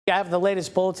I have the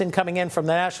latest bulletin coming in from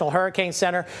the National Hurricane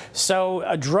Center. So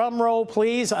a drum roll,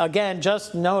 please. Again,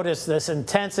 just notice this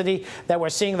intensity that we're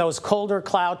seeing, those colder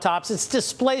cloud tops. It's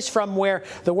displaced from where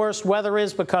the worst weather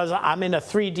is because I'm in a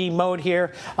 3D mode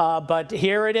here. But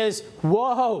here it is.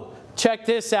 Whoa, check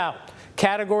this out.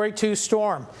 Category 2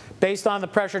 storm based on the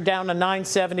pressure down to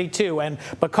 972, and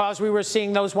because we were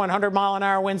seeing those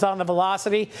 100-mile-an-hour winds on the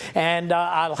velocity, and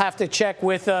I'll have to check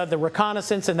with the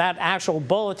reconnaissance and that actual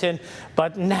bulletin,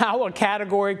 but now a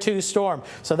Category 2 storm.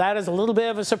 So that is a little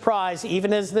bit of a surprise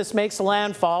even as this makes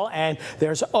landfall, and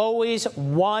there's always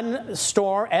one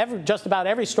storm, just about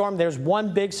every storm there's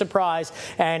one big surprise,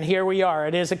 and here we are.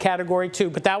 It is a Category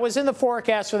 2, but that was in the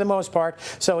forecast for the most part,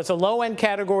 so it's a low-end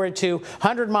Category 2,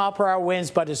 100-mile-per-hour winds,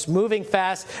 but it's moving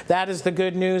fast. That is the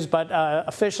good news, but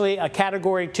officially a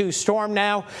Category 2 storm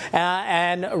now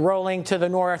and rolling to the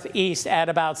northeast at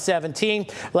about 17.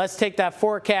 Let's take that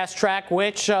forecast track,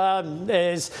 which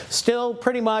is still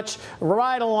pretty much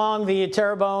right along the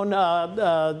Terrebonne,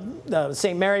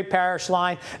 St. Mary Parish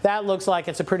line. That looks like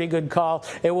it's a pretty good call.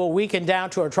 It will weaken down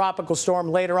to a tropical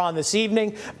storm later on this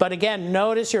evening, but again,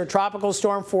 notice your tropical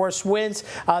storm force winds.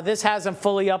 This hasn't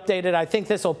fully updated. I think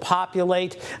this will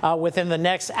populate within the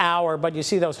next hour, but you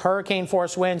see those hurricane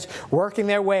force winds working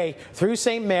their way through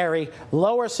St. Mary,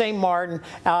 lower St. Martin,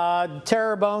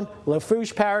 Terrebonne,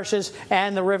 Lafourche parishes,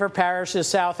 and the river parishes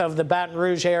south of the Baton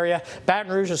Rouge area.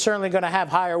 Baton Rouge is certainly going to have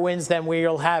higher winds than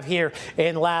we'll have here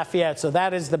in Lafayette. So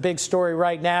that is the big story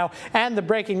right now, and the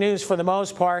breaking news for the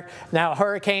most part. Now,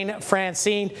 Hurricane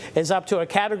Francine is up to a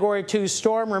Category 2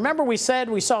 storm. Remember, we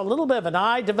said we saw a little bit of an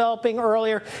eye developing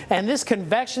earlier, and this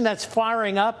convection that's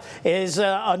firing up is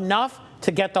enough to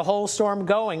get the whole storm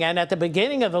going. And at the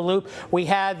beginning of the loop, we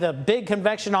had the big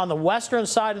convection on the western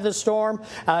side of the storm.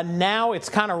 Now it's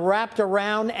kind of wrapped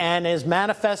around and is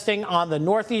manifesting on the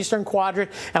northeastern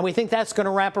quadrant, and we think that's going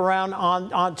to wrap around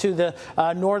onto the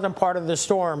northern part of the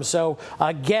storm. So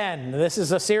again, this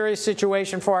is a serious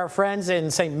situation for our friends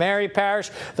in St. Mary Parish.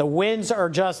 The winds are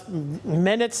just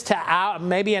minutes to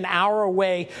maybe an hour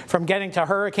away from getting to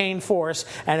hurricane force,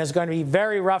 and it's going to be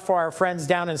very rough for our friends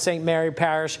down in St. Mary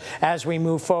Parish as we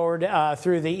move forward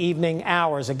through the evening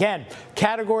hours. Again,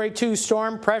 Category 2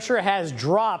 storm pressure has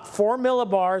dropped 4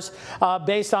 millibars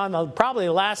based on the probably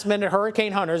last-minute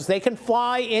hurricane hunters. They can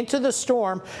fly into the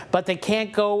storm, but they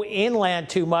can't go inland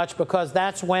too much because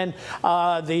that's when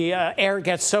the air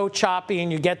gets so choppy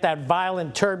and you get that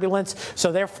violent turbulence.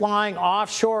 So they're flying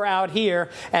offshore out here,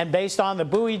 and based on the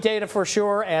buoy data for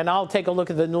sure, and I'll take a look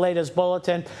at the latest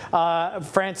bulletin,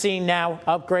 Francine now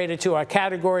upgraded to a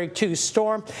Category 2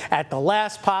 storm at the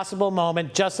last possible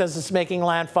moment, just as it's making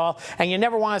landfall. And you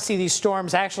never want to see these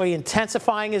storms actually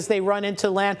intensifying as they run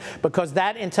into land, because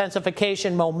that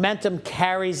intensification momentum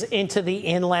carries into the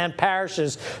inland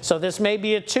parishes. So this may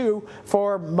be a 2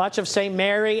 for much of St.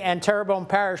 Mary and Terrebonne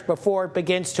Parish before it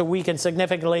begins to weaken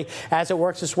significantly as it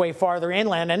works its way farther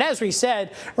inland. And as we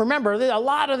said, remember, a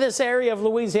lot of this area of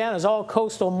Louisiana is all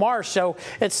coastal marsh, so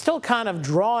it's still kind of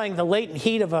drawing the latent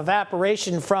heat of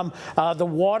evaporation from the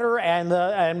water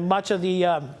and much of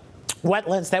the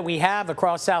wetlands that we have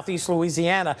across southeast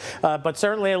Louisiana, but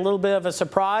certainly a little bit of a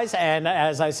surprise. And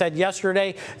as I said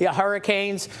yesterday, the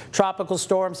hurricanes, tropical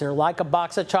storms, they're like a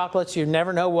box of chocolates. You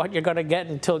never know what you're going to get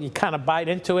until you kind of bite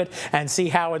into it and see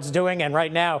how it's doing. And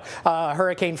right now,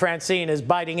 Hurricane Francine is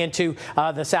biting into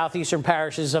the southeastern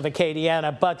parishes of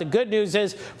Acadiana. But the good news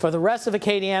is, for the rest of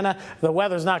Acadiana, the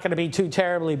weather's not going to be too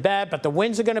terribly bad, but the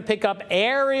winds are going to pick up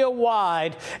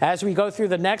area-wide as we go through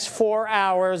the next 4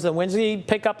 hours. The winds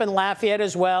pick up in Lafayette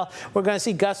as well. We're going to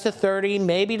see gusts to 30,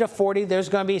 maybe to 40. There's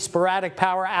going to be sporadic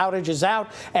power outages out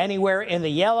anywhere in the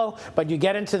yellow, but you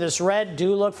get into this red,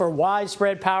 do look for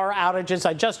widespread power outages.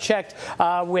 I just checked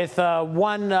with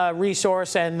one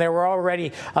resource, and there were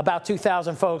already about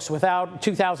 2,000 folks without,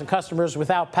 2,000 customers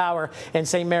without power in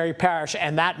St. Mary Parish,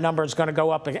 and that number is going to go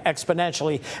up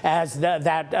exponentially as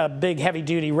that big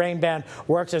heavy-duty rain band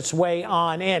works its way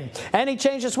on in. Any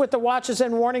changes with the watches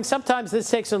and warnings? Sometimes this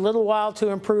takes a little while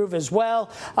to improve as well,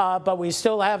 but we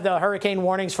still have the hurricane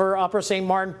warnings for Upper St.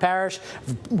 Martin Parish,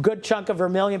 good chunk of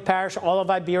Vermilion Parish, all of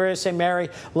Iberia, St. Mary,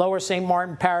 Lower St.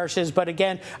 Martin parishes. But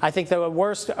again, I think the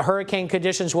worst hurricane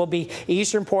conditions will be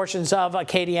eastern portions of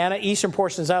Acadiana, eastern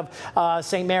portions of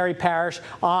St. Mary Parish,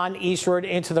 on eastward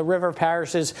into the river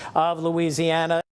parishes of Louisiana.